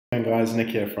going guys, Nick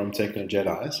here from Techno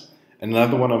Jedis.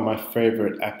 Another one of my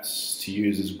favorite apps to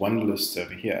use is Wunderlist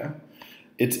over here.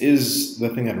 It is the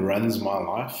thing that runs my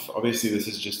life. Obviously this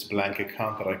is just a blank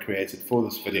account that I created for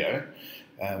this video.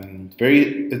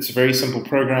 It's a very simple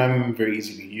program, very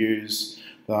easy to use.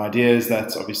 The idea is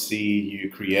that obviously you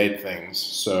create things.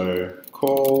 So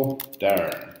call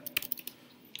Darren,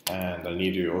 and I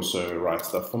need to also write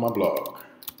stuff for my blog.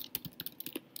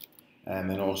 And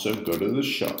then also go to the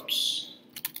shops.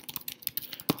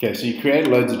 Okay, so you create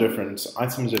loads of different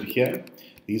items over here.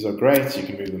 These are great, you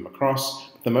can move them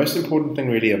across. But the most important thing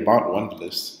really about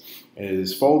Wunderlist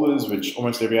is folders, which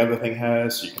almost every other thing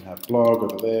has. So you can have blog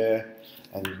over there,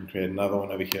 and you can create another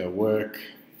one over here, work.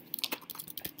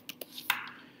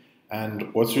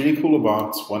 And what's really cool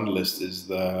about Wunderlist is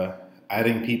the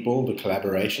adding people, the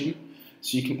collaboration.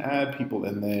 So you can add people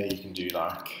in there, you can do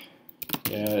like,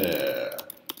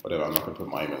 whatever, I'm not going to put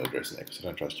my email address in there because I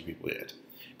don't trust you people yet,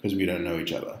 because we don't know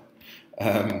each other.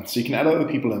 So you can add other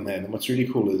people in there, and what's really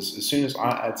cool is as soon as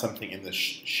I add something in the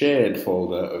shared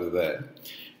folder over there,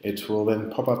 it will then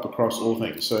pop up across all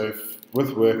things. So if,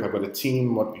 with work, I've got a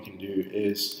team, what we can do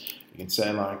is you can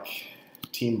say like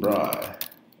Team Bry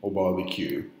or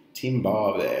Barbecue, Team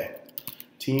Barbie,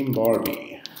 Team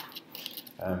Barbie,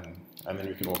 and then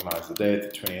we can organize the date,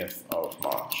 the 20th of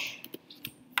March.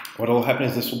 What will happen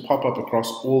is this will pop up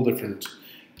across all different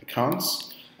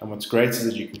accounts, and what's great is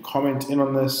that you can comment in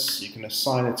on this, you can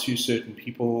assign it to certain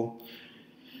people.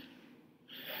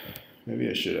 Maybe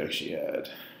I should actually add,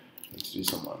 let's do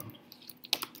someone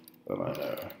that I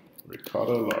know,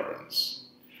 Ricardo Lawrence.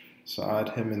 So add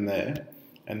him in there,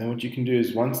 and then what you can do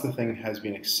is once the thing has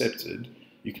been accepted,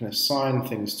 you can assign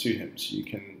things to him. So you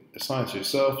can assign to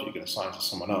yourself, you can assign to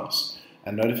someone else,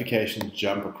 and notifications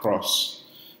jump across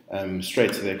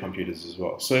straight to their computers as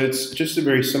well. So it's just a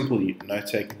very simple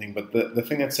note-taking thing, but the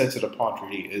thing that sets it apart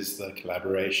really is the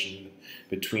collaboration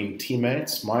between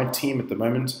teammates. My team at the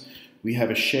moment, we have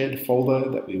a shared folder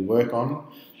that we work on,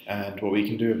 and what we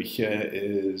can do over here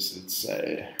is, let's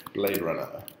say, Blade Runner.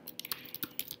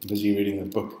 I'm busy reading a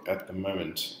book at the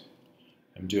moment.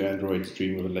 Do Androids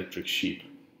Dream of Electric Sheep?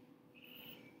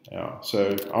 Yeah,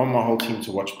 so I want my whole team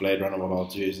to watch Blade Runner. What I'll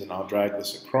do is then I'll drag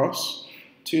this across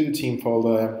to the team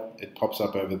folder. It pops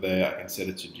up over there. I can set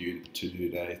it to due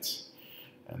date,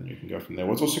 and you can go from there.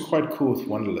 What's also quite cool with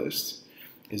Wunderlist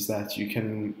is that you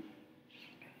can, I'm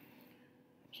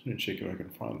just going to check if I can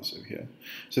find this over here.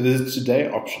 So there's a today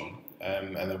option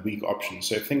and a week option.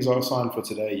 So if things are assigned for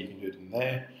today, you can do it in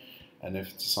there, and if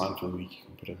it's assigned for the week, you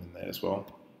can put it in there as well.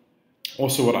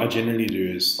 Also, what I generally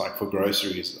do is, like for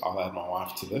groceries, I'll add my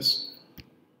wife to this,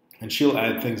 and she'll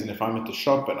add things, and if I'm at the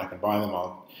shop and I can buy them,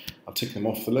 I'll tick them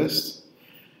off the list.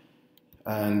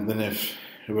 And then if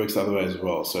it works the other way as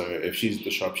well, so if she's at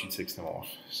the shop, she ticks them off.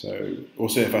 So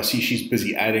also if I see she's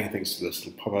busy adding things to this,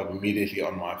 it'll pop up immediately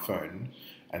on my phone,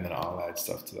 and then I'll add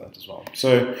stuff to that as well.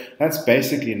 So that's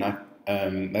basically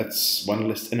that's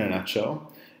Wunderlist in a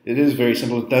nutshell. It is very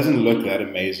simple. It doesn't look that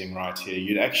amazing right here.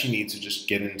 You'd actually need to just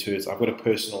get into it. I've got a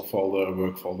personal folder, a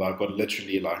work folder. I've got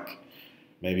literally like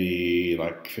maybe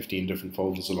like 15 different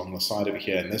folders along the side over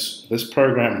here. And this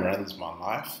program runs my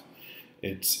life.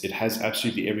 It has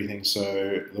absolutely everything.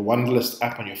 So the Wunderlist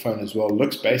app on your phone as well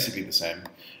looks basically the same.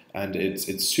 And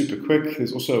it's super quick.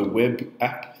 There's also a web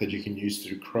app that you can use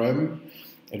through Chrome.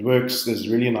 It works. There's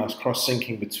really nice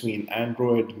cross-syncing between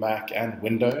Android, Mac, and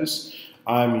Windows.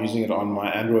 I'm using it on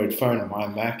my Android phone, my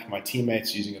Mac, my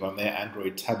teammates using it on their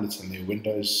Android tablets and their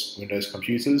Windows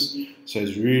computers. So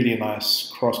it's really nice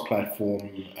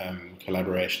cross-platform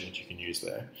collaboration that you can use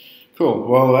there. Cool,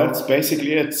 well that's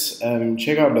basically it.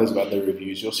 Check out loads of other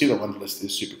reviews. You'll see that Wunderlist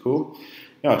is super cool.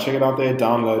 Yeah, check it out there,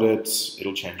 download it,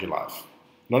 it'll change your life.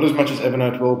 Not as much as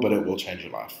Evernote will, but it will change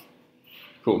your life.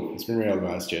 Cool, it's been real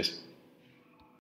guys, cheers.